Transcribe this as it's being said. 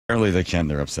Apparently they can.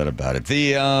 They're upset about it.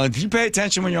 Did you pay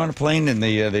attention when you're on a plane and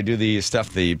they do the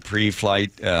stuff, the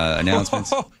pre-flight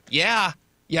announcements? Yeah,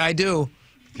 I do.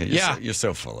 Okay, you're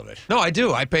so full of it. No, I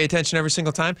do. I pay attention every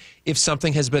single time. If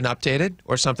something has been updated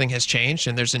or something has changed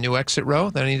and there's a new exit row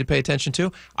that I need to pay attention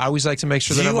to, I always like to make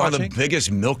sure that I'm watching. You are the biggest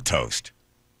milquetoast.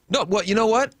 No, well, you know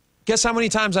what? Guess how many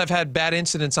times I've had bad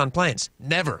incidents on planes?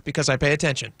 Never, because I pay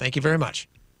attention. Thank you very much.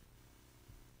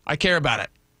 I care about it.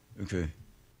 Okay.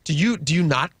 Do you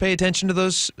not pay attention to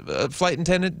those flight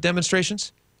attendant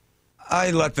demonstrations?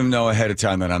 I let them know ahead of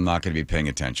time that I'm not going to be paying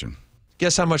attention.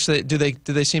 Guess how much do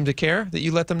they seem to care that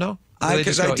you let them know?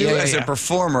 Because I do, as a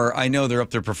performer, I know they're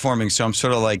up there performing, so I'm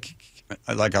sort of like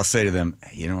I'll say to them,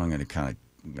 hey, you know, I'm going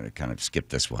to kind of skip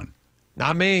this one.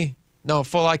 Not me. No,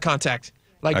 full eye contact,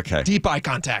 deep eye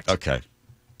contact. Okay.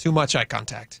 Too much eye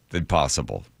contact.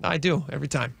 Impossible. I do every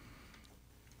time.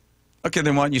 Okay,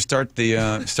 then why don't you start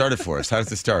it for us? How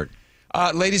does it start?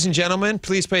 Ladies and gentlemen,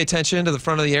 please pay attention to the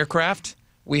front of the aircraft.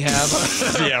 We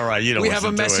have yeah, right. You don't. We have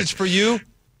a message for you.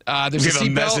 There's we have a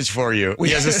message for you. He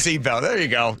has a seatbelt. There you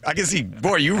go. I can see.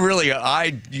 Boy, you really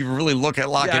look at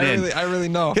locking in. I really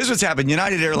know. Here's what's happened.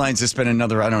 United Airlines has spent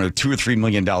another, I don't know, $2 or $3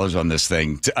 million on this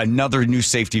thing. Another new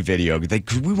safety video.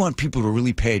 We want people to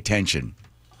really pay attention.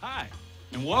 Hi,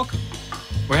 and welcome.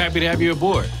 We're happy to have you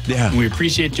aboard. Yeah. And we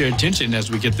appreciate your attention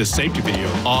as we get this safety video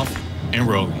off and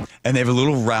rolling. And they have a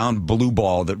little round blue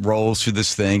ball that rolls through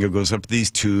this thing. It goes up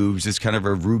these tubes. It's kind of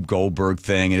a Rube Goldberg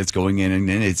thing, and it's going in, and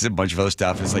then it's a bunch of other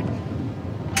stuff. It's like,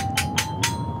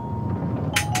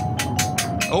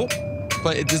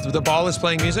 the ball is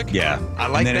playing music? Yeah. I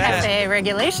like that. FAA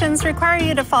regulations require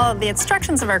you to follow the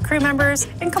instructions of our crew members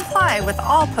and comply with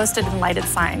all posted and lighted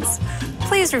signs.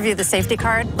 Please review the safety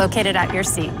card located at your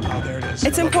seat. Oh, there it is.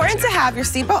 It's important to have your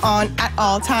seatbelt on at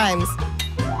all times.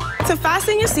 To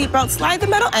fasten your seatbelt, slide the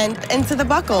metal end into the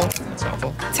buckle. That's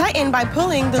helpful. Tighten by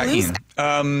pulling the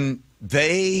loose.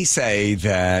 They say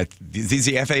that these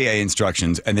are the FAA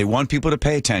instructions, and they want people to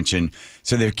pay attention,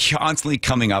 so they're constantly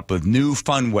coming up with new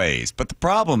fun ways. But the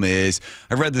problem is,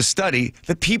 I read this study,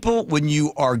 that people, when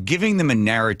you are giving them a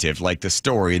narrative, like the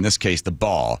story, in this case, the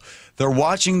ball, they're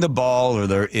watching the ball, or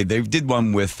they did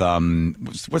one with,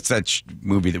 what's that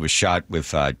movie that was shot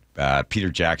with Peter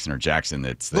Jackson or Jackson?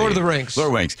 That's Lord of the Rings. Lord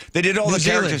of the Rings. They did all the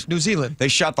characters. New Zealand. They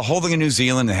shot the whole thing in New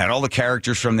Zealand. They had all the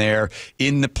characters from there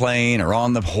in the plane or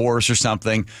on the horse or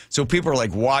something. So people are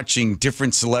like watching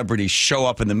different celebrities show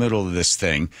up in the middle of this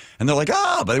thing, and they're like,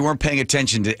 but they weren't paying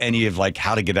attention to any of like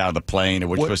how to get out of the plane or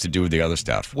what you're supposed to do with the other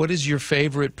stuff. What is your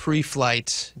favorite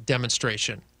pre-flight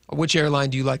demonstration? Which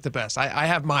airline do you like the best? I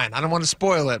have mine. I don't want to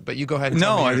spoil it, but you go ahead and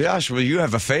tell me. Josh, well, you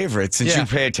have a favorite since you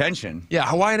pay attention. Yeah,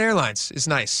 Hawaiian Airlines is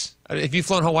nice. Have you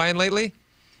flown Hawaiian lately?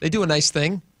 They do a nice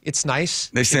thing. It's nice.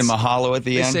 They say mahalo at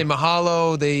the end? They say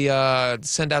mahalo. They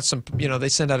send out some, they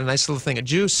send out a nice little thing of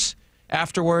juice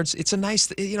afterwards. It's a nice,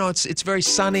 it's very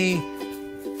sunny.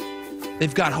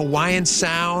 They've got Hawaiian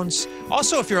sounds.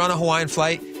 Also, if you're on a Hawaiian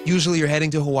flight, usually you're heading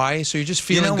to Hawaii, so you're just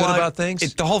feeling good about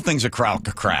things. The whole thing's a crap,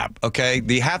 okay?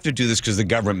 They have to do this because the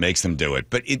government makes them do it,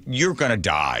 but you're going to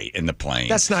die in the plane.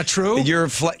 That's not true.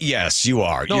 Yes, you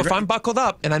are. No, if I'm buckled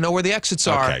up and I know where the exits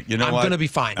are, I'm going to be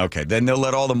fine. Okay, then they'll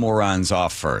let all the morons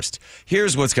off first.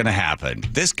 Here's what's going to happen.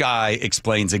 This guy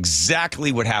explains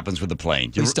exactly what happens with the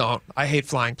plane. Please don't. I hate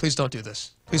flying. Please don't do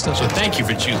this. Please don't. So thank you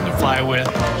for choosing to fly with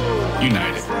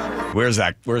United. Where's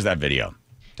that video?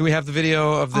 Do we have the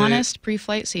video of the honest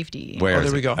pre-flight safety?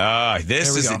 There we go.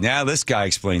 Now this guy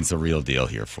explains the real deal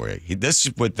here for you. This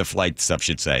is what the flight stuff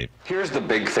should say. Here's the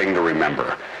big thing to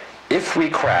remember. If we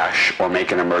crash or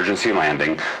make an emergency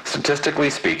landing, statistically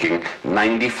speaking,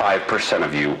 95%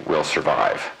 of you will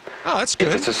survive. Oh, that's good.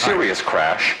 If it's a serious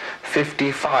crash,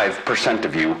 55%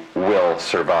 of you will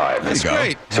survive. That's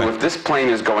great. So if this plane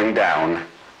is going down,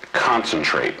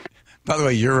 concentrate. By the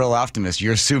way, you're a real optimist.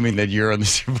 You're assuming that you're on the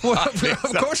super. Well,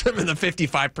 of course I'm in the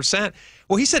 55%.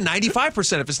 Well, he said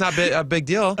 95% if it's not a big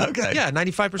deal. Okay. Yeah,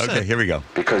 95%. Okay, here we go.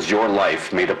 Because your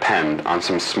life may depend on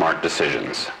some smart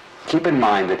decisions. Keep in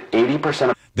mind that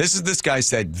 80% of... This guy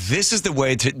said, this is the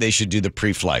way they should do the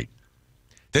pre-flight.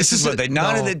 This is what they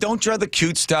don't try the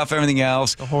cute stuff, everything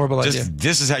else. A horrible idea.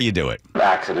 This is how you do it.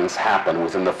 Accidents happen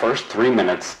within the first 3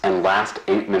 minutes and last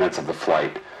 8 minutes of the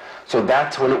flight. So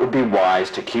that's when it would be wise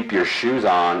to keep your shoes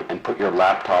on and put your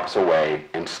laptops away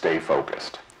and stay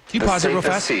focused. Can you pause it real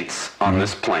fast? The safest seats on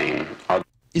this plane are...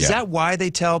 Is that why they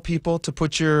tell people to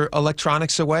put your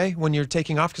electronics away when you're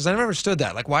taking off? Because I never understood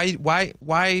that. Like,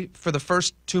 why for the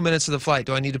first 2 minutes of the flight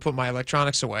do I need to put my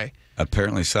electronics away?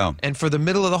 Apparently so. And for the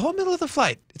whole middle of the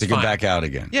flight, it's to fine. get back out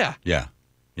again. Yeah. Yeah.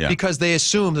 Yeah. Because they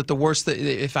assume that the worst,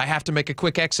 if I have to make a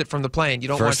quick exit from the plane, you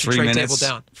don't want First your 3 tray minutes,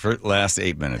 table down. for last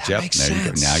 8 minutes. That Yep. makes there you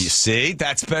sense. go. Now you see,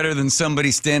 that's better than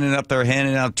somebody standing up there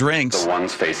handing out drinks. The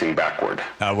ones facing backward.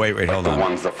 Wait, hold The on.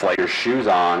 ones that fly your shoes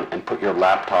on and put your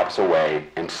laptops away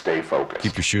and stay focused.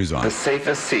 Keep your shoes on. The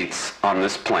safest seats on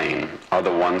this plane are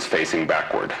the ones facing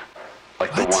backward,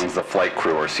 like the ones the flight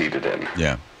crew are seated in.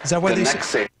 Yeah. Is that why The they next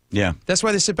safe Yeah. That's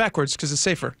why they sit backwards, because it's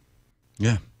safer.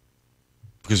 Yeah.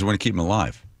 Because we want to keep them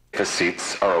alive.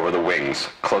 seats are over the wings,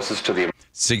 closest to the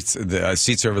Seats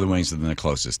are over the wings than the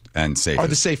closest and safest. Are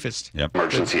the safest. Yep.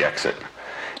 emergency exit.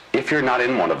 If you're not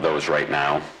in one of those right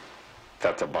now,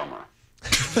 that's a bummer.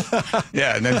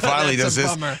 Yeah, and then finally That's does a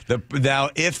this. bummer. Now,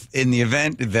 if in the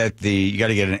event that you got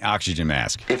to get an oxygen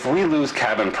mask. If we lose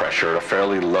cabin pressure at a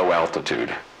fairly low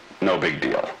altitude, no big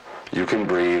deal. You can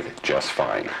breathe just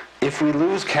fine. If we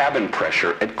lose cabin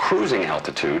pressure at cruising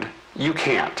altitude, you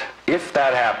can't. If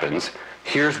that happens,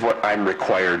 here's what I'm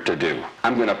required to do.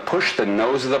 I'm going to push the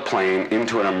nose of the plane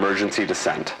into an emergency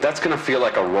descent. That's going to feel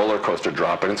like a roller coaster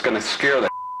drop, and it's going to scare the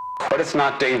but it's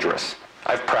not dangerous.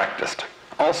 I've practiced.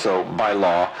 Also, by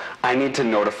law, I need to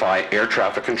notify air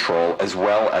traffic control as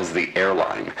well as the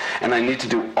airline. And I need to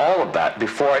do all of that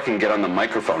before I can get on the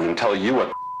microphone and tell you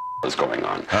what is going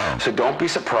on. Uh-oh. So don't be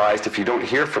surprised if you don't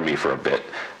hear from me for a bit.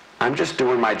 I'm just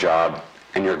doing my job,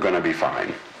 and you're going to be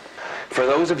fine. For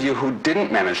those of you who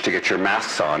didn't manage to get your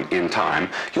masks on in time,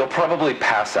 you'll probably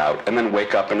pass out and then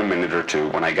wake up in a minute or two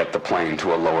when I get the plane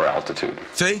to a lower altitude.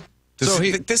 See?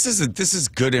 This is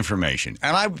good information.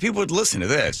 And people would listen to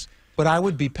this. But I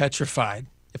would be petrified.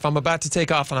 If I'm about to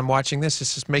take off and I'm watching this,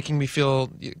 it's just making me feel,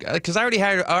 because I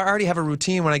already have a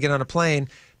routine when I get on a plane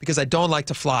because I don't like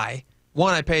to fly.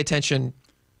 One, I pay attention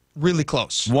really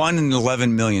close. 1 in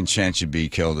 11 million chance you'd be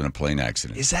killed in a plane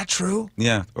accident. Is that true?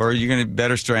 Yeah, or you're going to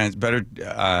better chance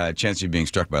of you being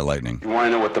struck by lightning. You want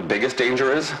to know what the biggest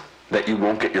danger is? That you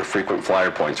won't get your frequent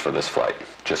flyer points for this flight.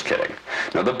 Just kidding.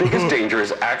 No, the biggest danger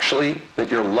is actually that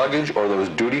your luggage or those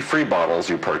duty-free bottles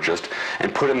you purchased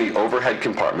and put in the overhead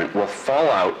compartment will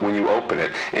fall out when you open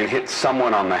it and hit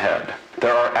someone on the head.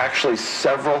 There are actually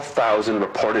several thousand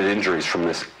reported injuries from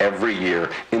this every year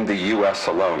in the U.S.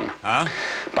 alone. Huh?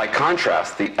 By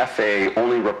contrast, the FAA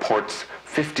only reports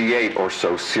 58 or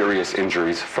so serious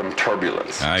injuries from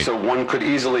turbulence. Aye. So one could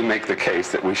easily make the case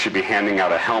that we should be handing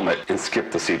out a helmet and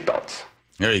skip the seatbelts.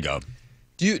 There you go.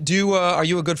 Are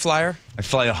you a good flyer? I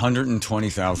fly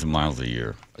 120,000 miles a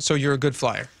year. So you're a good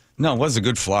flyer. No, I was a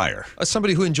good flyer. As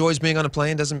somebody who enjoys being on a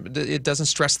plane, it doesn't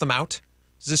stress them out?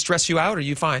 Does this stress you out, or are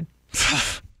you fine?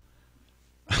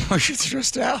 I get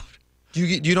stressed out.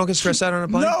 You don't get stressed out on a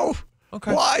plane? No.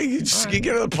 Okay. Why? You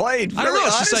get on the plane. I don't know.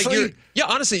 It's just like honestly,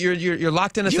 honestly, you're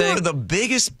locked in a you thing. are the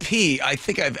biggest P I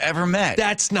think I've ever met.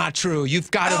 That's not true. You've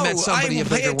got to met somebody I a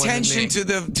bigger pay one than attention me.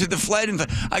 to the flight, and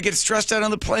I get stressed out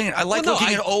on the plane. I like Well, no,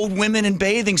 looking at old women in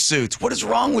bathing suits. What is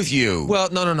wrong with you? Well,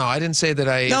 no. I didn't say that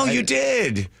I. No, you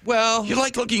did. Well, You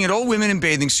like looking at old women in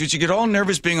bathing suits. You get all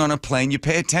nervous being on a plane. You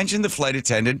pay attention to the flight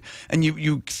attendant, and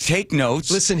you take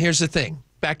notes. listen. Here's the thing.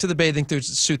 Back to the bathing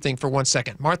suit thing for 1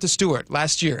 second. Martha Stewart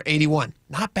last year, 81.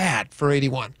 Not bad for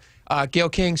 81. Gail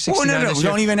King, 69. Oh, no. this year.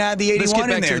 Don't even add the Let's get 81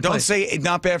 back in to there. the Don't plane. say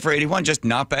not bad for 81, just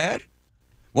not bad.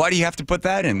 Why do you have to put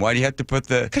that in? Why do you have to put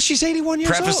the... Because she's 81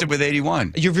 years Preface old. it with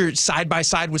 81. You're side by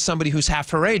side with somebody who's half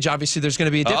her age. Obviously, there's going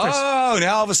to be a difference. Oh,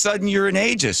 now all of a sudden you're an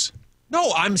ageist.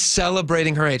 No, I'm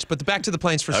celebrating her age. But back to the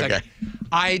planes for a second.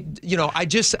 I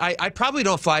probably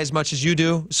don't fly as much as you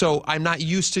do, so I'm not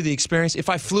used to the experience. If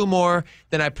I flew more,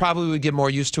 then I probably would get more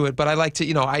used to it. But I like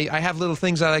to, I have little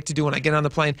things I like to do when I get on the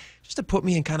plane just to put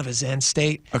me in kind of a zen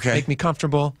state, make me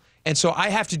comfortable. And so I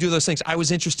have to do those things. I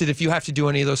was interested if you have to do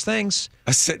any of those things.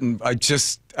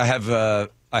 I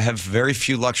have very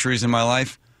few luxuries in my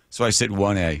life, so I sit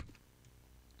 1A.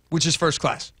 Which is first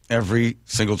class. Every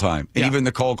single time. And Yeah. even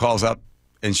Nicole calls up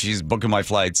and she's booking my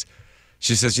flights.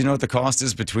 She says, you know what the cost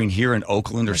is between here and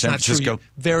Oakland or That's San not true. Francisco?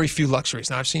 Very few luxuries.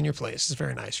 Now, I've seen your place. It's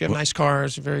very nice. You have nice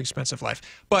cars, a very expensive life.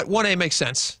 But 1A makes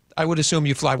sense. I would assume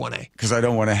you fly 1A. Because I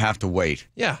don't want to have to wait.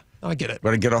 Yeah, I get it.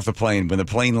 When I get off the plane, when the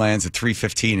plane lands at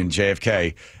 3:15 in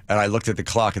JFK, and I looked at the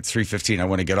clock at 3:15, I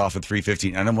want to get off at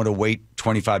 3:15. I don't want to wait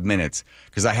 25 minutes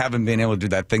because I haven't been able to do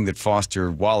that thing that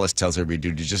Foster Wallace tells everybody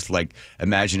to do, to just like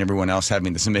imagine everyone else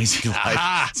having this amazing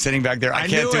life, sitting back there. I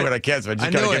can't do it. I can't. So I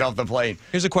just got to get off the plane.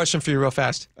 Here's a question for you real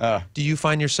fast. Do you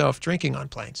find yourself drinking on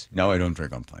planes? No, I don't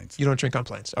drink on planes. You don't drink on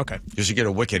planes. Okay. Because you get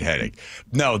a wicked headache.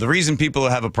 No, the reason people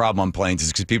have a problem on planes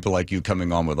is because people like you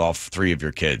coming on with all 3 of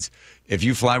your kids. If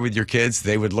you fly with your kids,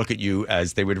 they would look at you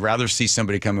as they would rather see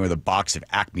somebody coming with a box of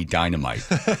Acme Dynamite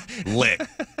lit.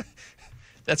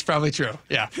 That's probably true.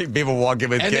 Yeah. People walking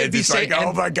with And they'd kids. be It's like,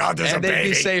 oh my God, there's a and baby. they'd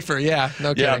be safer. Yeah.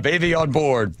 No kidding. Yeah, baby on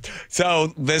board.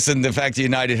 So, listen, the fact that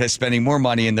United is spending more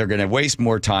money and they're going to waste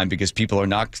more time because people are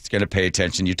not going to pay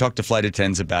attention. You talk to flight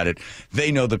attendants about it.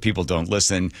 They know that people don't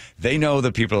listen. They know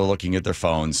that people are looking at their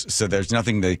phones. So there's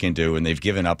nothing they can do, and they've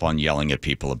given up on yelling at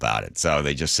people about it. So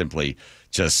they just simply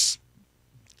just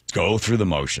go through the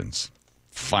motions.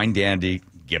 Fine dandy,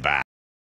 get back.